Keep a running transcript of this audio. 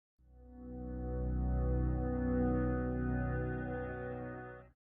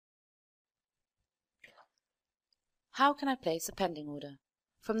How can I place a pending order?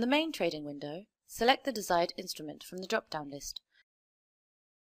 From the main trading window, select the desired instrument from the drop-down list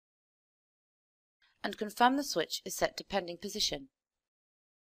and confirm the switch is set to pending position.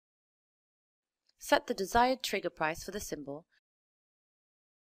 Set the desired trigger price for the symbol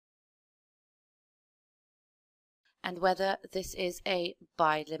and whether this is a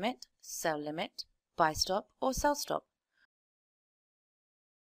buy limit, sell limit, buy stop or sell stop.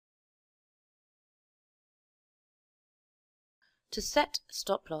 To set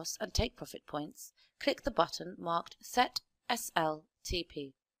stop loss and take profit points, click the button marked Set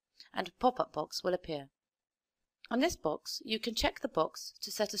SLTP and a pop-up box will appear. On this box, you can check the box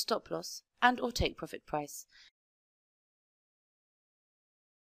to set a stop loss and or take profit price.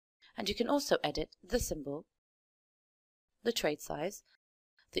 And you can also edit the symbol, the trade size,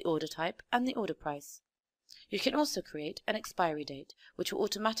 the order type and the order price. You can also create an expiry date, which will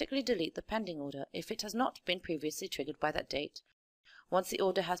automatically delete the pending order if it has not been previously triggered by that date. Once the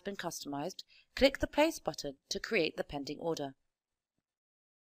order has been customized, click the Place button to create the pending order.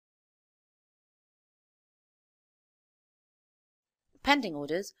 Pending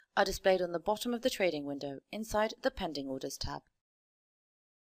orders are displayed on the bottom of the trading window inside the Pending Orders tab.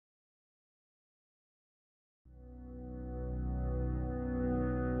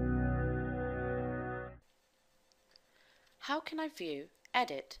 How can I view,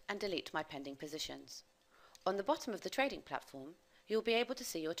 edit and delete my pending positions? On the bottom of the trading platform, you'll be able to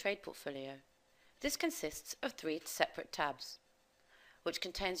see your trade portfolio. This consists of 3 separate tabs, which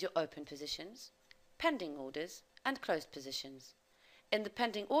contains your open positions, pending orders and closed positions. In the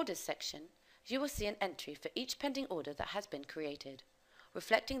pending orders section, you will see an entry for each pending order that has been created,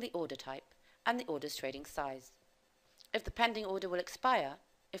 reflecting the order type and the order's trading size. If the pending order will expire,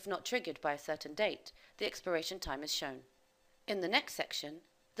 if not triggered by a certain date, the expiration time is shown. In the next section,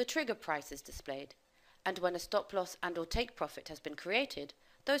 the trigger price is displayed, and when a stop loss and or take profit has been created,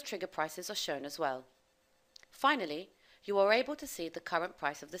 those trigger prices are shown as well. Finally, you are able to see the current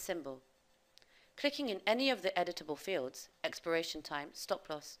price of the symbol. Clicking in any of the editable fields, expiration time, stop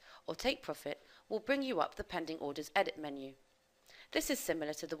loss, or take profit, will bring you up the pending orders edit menu. This is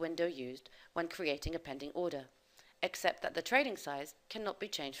similar to the window used when creating a pending order, except that the trading size cannot be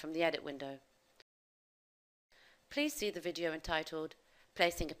changed from the edit window. Please see the video entitled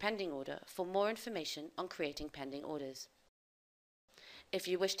Placing a Pending Order for more information on creating pending orders. If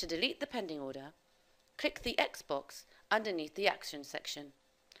you wish to delete the pending order, click the X box underneath the Action section.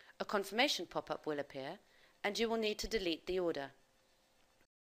 A confirmation pop-up will appear and you will need to delete the order.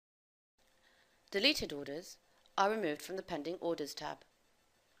 Deleted orders are removed from the Pending Orders tab.